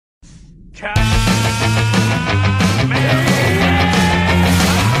It's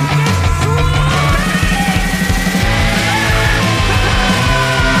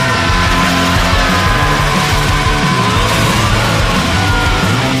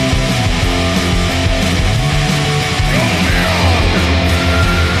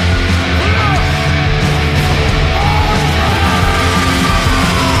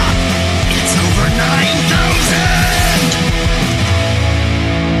over 9,000!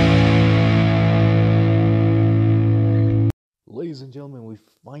 Ladies and gentlemen, we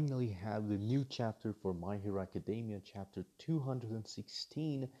finally have the new chapter for My Hero Academia, chapter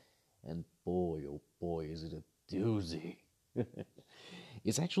 216, and boy, oh boy, is it a doozy.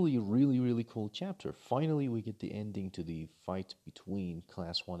 It's actually a really cool chapter. Finally, we get the ending to the fight between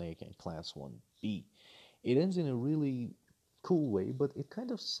Class 1A and Class 1B. It ends in a really cool way, but it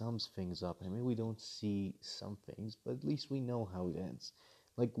kind of sums things up. I mean, we don't see some things, but at least we know how it ends.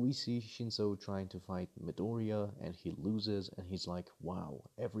 Like, we see Shinso trying to fight Midoriya, and he loses, and he's like, wow,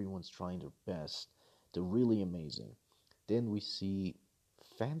 everyone's trying their best. They're really amazing. Then we see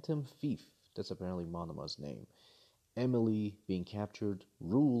Phantom Thief, that's apparently Monoma's name. Emily being captured,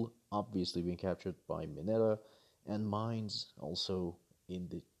 Rule obviously being captured by Mineta, and Mines also in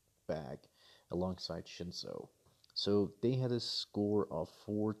the bag alongside Shinso. So they had a score of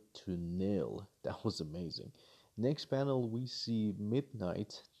 4-0. That was amazing. Next panel, we see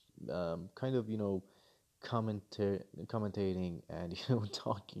Midnight, kind of, commentating and,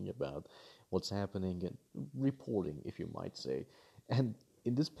 talking about what's happening and reporting, if you might say. And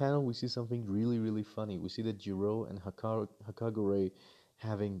in this panel, we see something really funny. We see that Jiro and Hakagure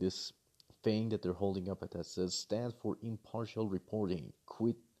having this thing that they're holding up that says, stand for impartial reporting,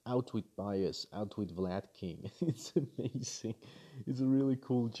 outwit bias, outwit Vlad King. It's amazing. It's a really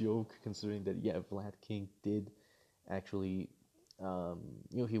cool joke considering that, yeah, Vlad King did actually,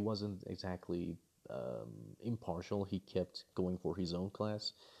 he wasn't exactly impartial. He kept going for his own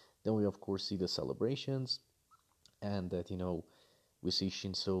class. Then we, of course, see the celebrations, and that, we see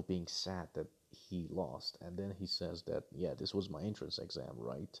Shinso being sad that he lost. And then he says that, yeah, this was my entrance exam,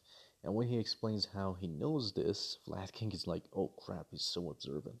 right? And when he explains how he knows this, Vlad King is like, oh crap, he's so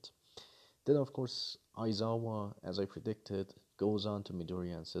observant. Then, of course, Aizawa, as I predicted, goes on to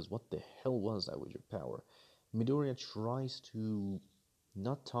Midoriya and says, what the hell was that with your power? Midoriya tries to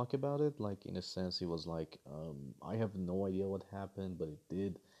not talk about it, like, in a sense, he was like, I have no idea what happened, but it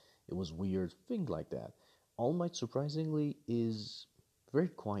did. It was weird, thing like that. All Might, surprisingly, is very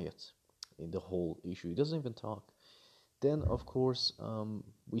quiet in the whole issue. He doesn't even talk. Then, of course,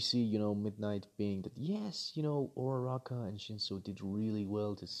 we see, Midnight being that, yes, Uraraka and Shinso did really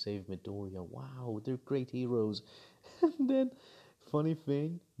well to save Midoriya. Wow, they're great heroes. And then, funny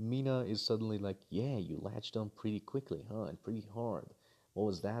thing, Mina is suddenly like, yeah, you latched on pretty quickly, huh, and pretty hard. What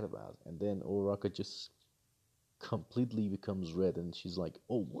was that about? And then Uraraka just completely becomes red, and she's like,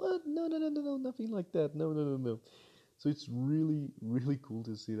 oh, what? No, nothing like that. No. So it's really cool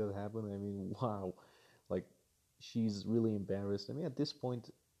to see that happen. I mean, wow. Like, she's really embarrassed. I mean, at this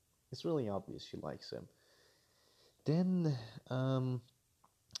point, it's really obvious she likes him. Then, then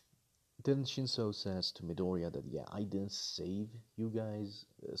Shinso says to Midoriya that, yeah, I didn't save you guys,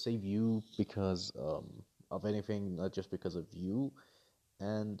 save you because of anything, not just because of you.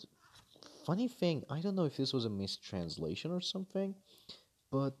 And funny thing, I don't know if this was a mistranslation or something,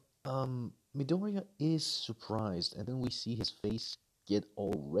 but Midoriya is surprised, and then we see his face get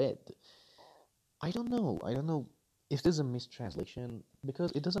all red. I don't know if this is a mistranslation,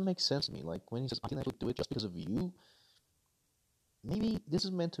 because it doesn't make sense to me. Like, when he says, I didn't actually do it just because of you, maybe this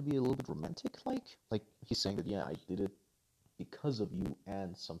is meant to be a little bit romantic, like he's saying that, yeah, I did it because of you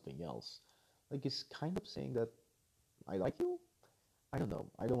and something else. Like, he's kind of saying that I like you? I don't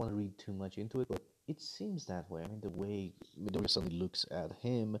know. I don't want to read too much into it, but it seems that way. I mean, the way Midoriya suddenly looks at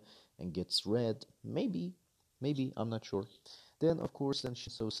him and gets red, maybe, I'm not sure. Then, of course, then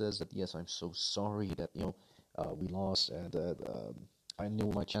Shinso says that, yes, I'm so sorry that, we lost, and that I knew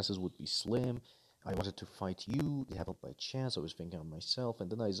my chances would be slim. I wanted to fight you, it happened by chance, I was thinking of myself, and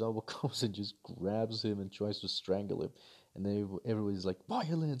then Aizawa comes and just grabs him and tries to strangle him. And then everybody's like,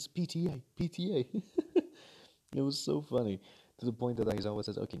 violence, PTA. It was so funny, to the point that Aizawa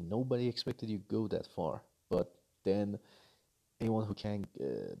says, okay, nobody expected you to go that far, but then anyone who can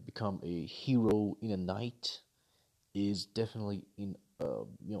become a hero in a night is definitely in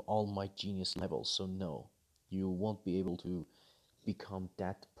All Might genius level. So no, you won't be able to become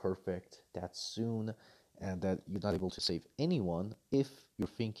that perfect that soon, and that you're not able to save anyone if you're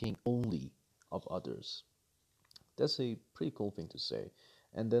thinking only of others. That's a pretty cool thing to say.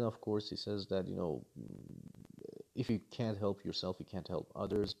 And then, of course, he says that, if you can't help yourself, you can't help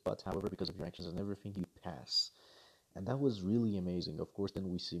others. But however, because of your actions and everything, you pass. And that was really amazing. Of course, then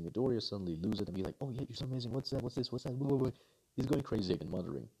we see Midoriya suddenly lose it and be like, "Oh yeah, you're so amazing. What's that? What's this? What's that?" Blah, blah, blah. He's going crazy again,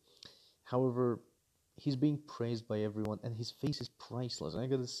 muttering. However, he's being praised by everyone, and his face is priceless. And I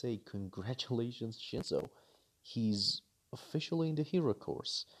gotta say, congratulations, Shinzo. He's officially in the hero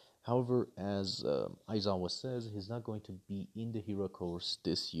course. However, as Aizawa says, he's not going to be in the hero course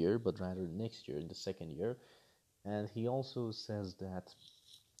this year, but rather next year, in the second year. And he also says that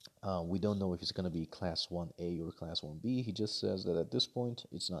we don't know if it's going to be Class 1A or Class 1B. He just says that at this point,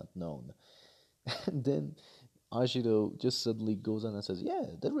 it's not known. And then Ashido just suddenly goes on and says, "Yeah,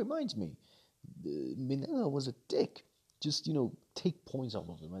 that reminds me. Mineta was a dick. Just, take points off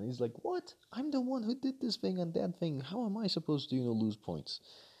of him." And he's like, "What? I'm the one who did this thing and that thing. How am I supposed to, lose points?"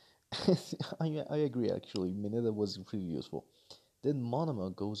 I agree, actually. Mineta was pretty useful. Then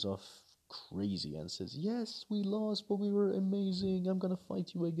Monoma goes off crazy and says, "Yes, we lost, but we were amazing. I'm gonna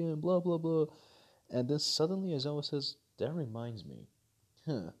fight you again, blah, blah, blah." And then suddenly Aizawa says, "That reminds me.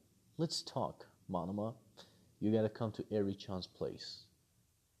 Huh, let's talk, Monoma. You gotta come to Eri-chan's place."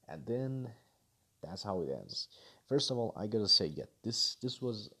 And then that's how it ends. First of all, I gotta say, yeah, this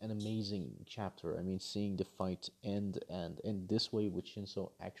was an amazing chapter. I mean, seeing the fight end and in this way with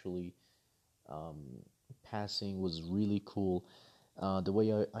Shinso actually um, passing was really cool. The way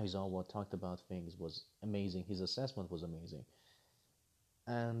Aizawa talked about things was amazing. His assessment was amazing.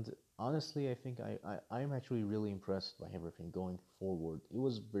 And honestly, I think I'm actually really impressed by everything going forward. It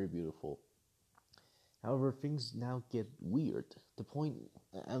was very beautiful. However, things now get weird. The point,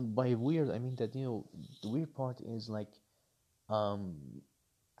 and by weird, I mean that, the weird part is like, um,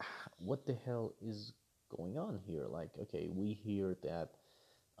 what the hell is going on here? Like, okay, we hear that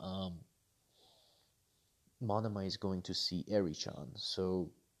um, Monoma is going to see Eri-chan,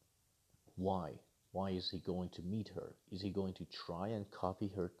 so why? Why is he going to meet her? Is he going to try and copy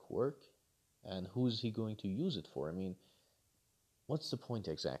her quirk? And who is he going to use it for? I mean, what's the point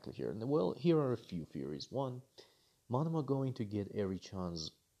exactly here? And well, here are a few theories. One, Monoma going to get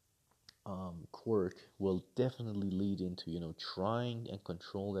Eri-chan's quirk will definitely lead into, trying and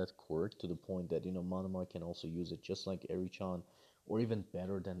control that quirk to the point that, Monoma can also use it just like Eri-chan, or even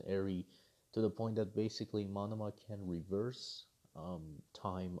better than Eri, to the point that basically Monoma can reverse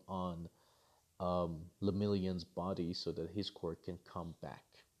time on Lemillion's body so that his quirk can come back.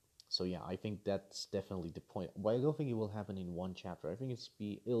 So yeah, I think that's definitely the point. But I don't think it will happen in one chapter. I think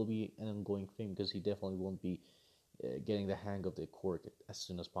it'll be an ongoing thing because he definitely won't be getting the hang of the quirk as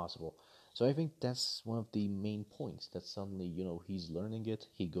soon as possible. So I think that's one of the main points. That suddenly, he's learning it.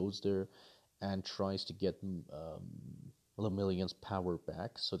 He goes there and tries to get Lemillion's power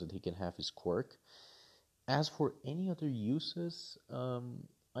back so that he can have his quirk. As for any other uses,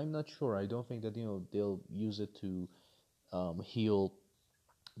 I'm not sure. I don't think that they'll use it to heal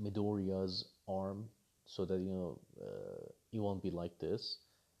Midoriya's arm so that it won't be like this.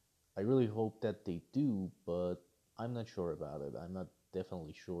 I really hope that they do, but I'm not sure about it. I'm not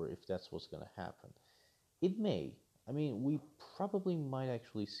definitely sure if that's what's gonna happen. It may. I mean, we probably might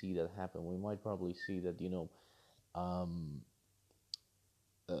actually see that happen. We might probably see that um,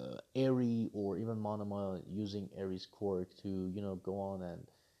 Eri or even Monoma using Eri's quirk to go on and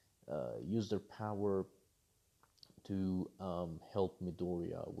use their power to help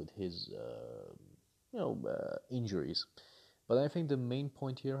Midoriya with his injuries. But I think the main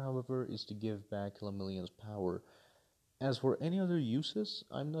point here, however, is to give back Lemillion's power. As for any other uses,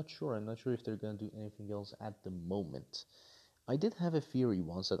 I'm not sure. I'm not sure if they're going to do anything else at the moment. I did have a theory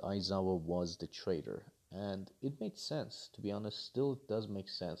once that Aizawa was the traitor, and it made sense. To be honest, still it does make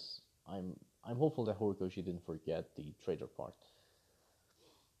sense. I'm hopeful that Horikoshi didn't forget the traitor part.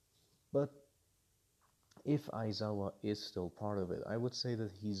 But if Aizawa is still part of it, I would say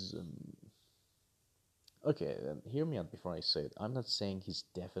that he's okay. Hear me out before I say it. I'm not saying he's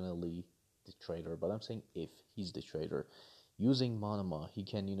definitely the traitor, but I'm saying if he's the traitor, using Monoma, he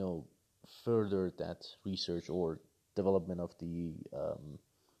can further that research or development of the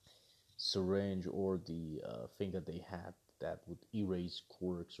syringe or the thing that they had that would erase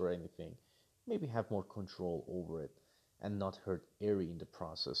quirks or anything. Maybe have more control over it and not hurt Eri in the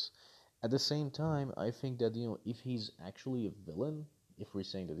process. At the same time, I think that if he's actually a villain, if we're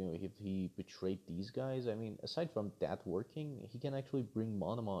saying that if he betrayed these guys, I mean, aside from that working, he can actually bring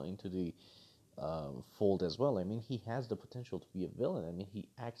Monoma into the fold as well. I mean, he has the potential to be a villain. I mean, he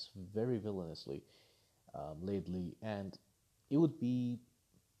acts very villainously lately, and it would be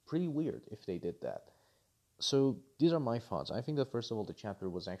pretty weird if they did that. So these are my thoughts. I think that first of all, the chapter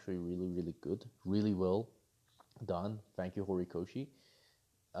was actually really, really good, really well done. Thank you, Horikoshi.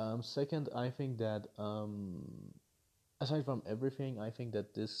 Second, I think that aside from everything, I think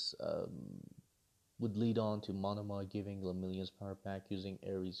that this would lead on to Monoma giving Lemillion's power back using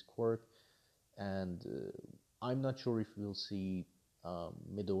Aries' quirk, and I'm not sure if we'll see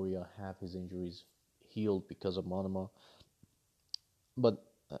Midoriya have his injuries healed because of Monoma, but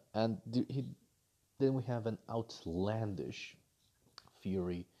then we have an outlandish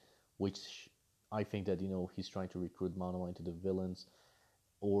Fury, which I think that he's trying to recruit Monoma into the villains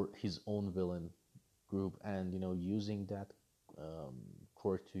or his own villain group, and using that um,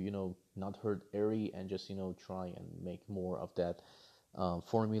 quirk to not hurt Eri and just try and make more of that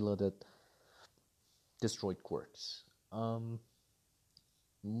formula that destroyed quirks. Um,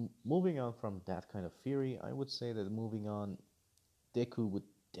 Moving on from that kind of theory, I would say that moving on, Deku would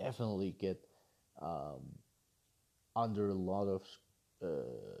definitely get um, under a lot of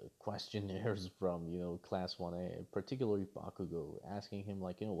questionnaires from Class 1A, particularly Bakugo, asking him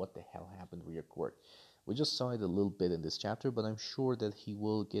like what the hell happened with your quirk. We just saw it a little bit in this chapter, but I'm sure that he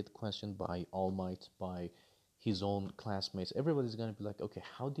will get questioned by All Might, by his own classmates. Everybody's gonna be like, okay,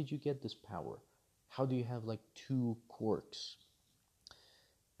 how did you get this power? How do you have like two quirks?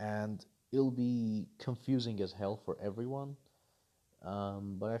 And it'll be confusing as hell for everyone.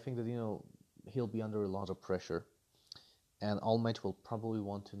 But I think that he'll be under a lot of pressure, and All Might will probably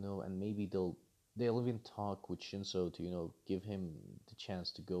want to know, and maybe they'll even talk with Shinso to give him the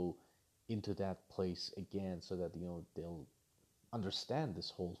chance to go into that place again, so that they'll understand this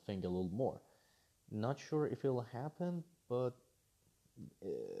whole thing a little more. Not sure if it'll happen, but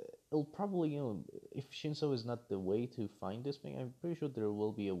it'll probably if Shinso is not the way to find this thing, I'm pretty sure there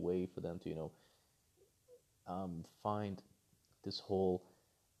will be a way for them to find this whole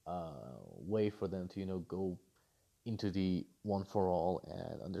way for them to go into the One for All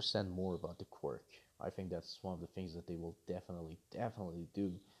and understand more about the quirk. I think that's one of the things that they will definitely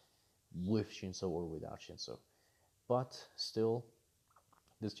do with Shinso or without Shinso. But still,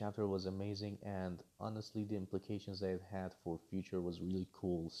 this chapter was amazing, and honestly, the implications that it had for future was really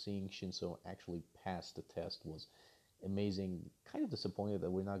cool. Seeing Shinso actually pass the test was amazing. Kind of disappointed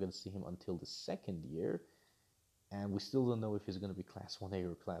that we're not going to see him until the second year, and we still don't know if he's going to be Class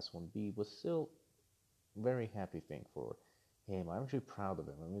 1A or Class 1B, but still, very happy thing for him. I'm actually proud of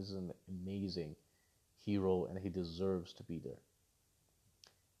him. I mean, he's an amazing hero, and he deserves to be there.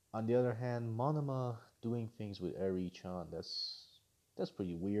 On the other hand, Monoma doing things with Eri-chan, that's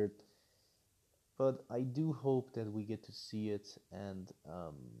pretty weird. But I do hope that we get to see it and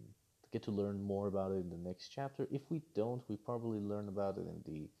get to learn more about it in the next chapter. If we don't, we probably learn about it in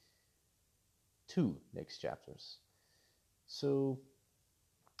the two next chapters. So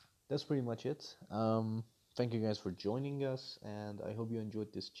that's pretty much it. Thank you guys for joining us, and I hope you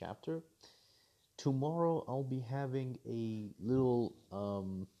enjoyed this chapter. Tomorrow I'll be having a little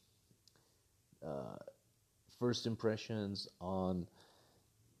first impressions on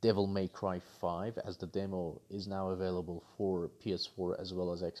Devil May Cry 5, as the demo is now available for PS4 as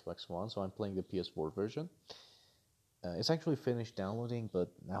well as Xbox One, so I'm playing the PS4 version. It's actually finished downloading,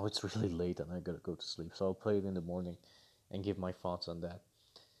 but now it's really late and I gotta go to sleep, so I'll play it in the morning and give my thoughts on that.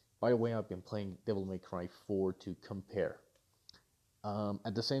 By the way, I've been playing Devil May Cry 4 to compare.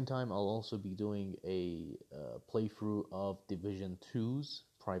 At the same time, I'll also be doing a playthrough of Division 2's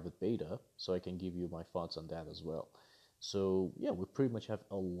private beta, so I can give you my thoughts on that as well. So yeah, we pretty much have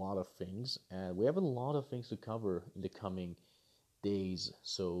a lot of things, and we have a lot of things to cover in the coming days.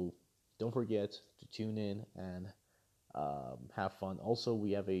 So don't forget to tune in and have fun. Also,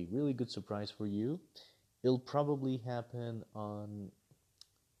 we have a really good surprise for you. It'll probably happen on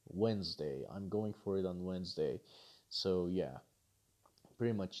Wednesday. I'm going for it on Wednesday. So yeah,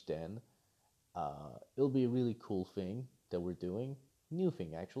 pretty much then. It'll be a really cool thing that we're doing. New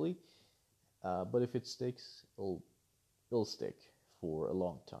thing, actually. But if it sticks, it'll stick for a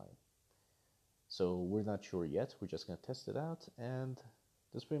long time. So we're not sure yet. We're just going to test it out. And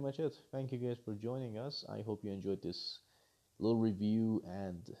that's pretty much it. Thank you guys for joining us. I hope you enjoyed this little review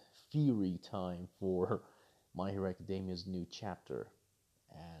and theory time for My Hero Academia's new chapter.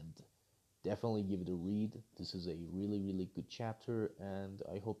 And definitely give it a read. This is a really good chapter, and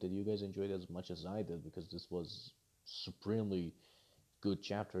I hope that you guys enjoyed it as much as I did, because this was supremely good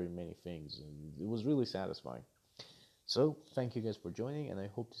chapter in many things, and it was really satisfying. So thank you guys for joining, and I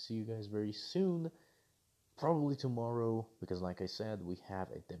hope to see you guys very soon, probably tomorrow, because like I said, we have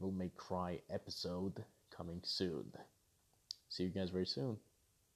a Devil May Cry episode coming soon. See you guys very soon.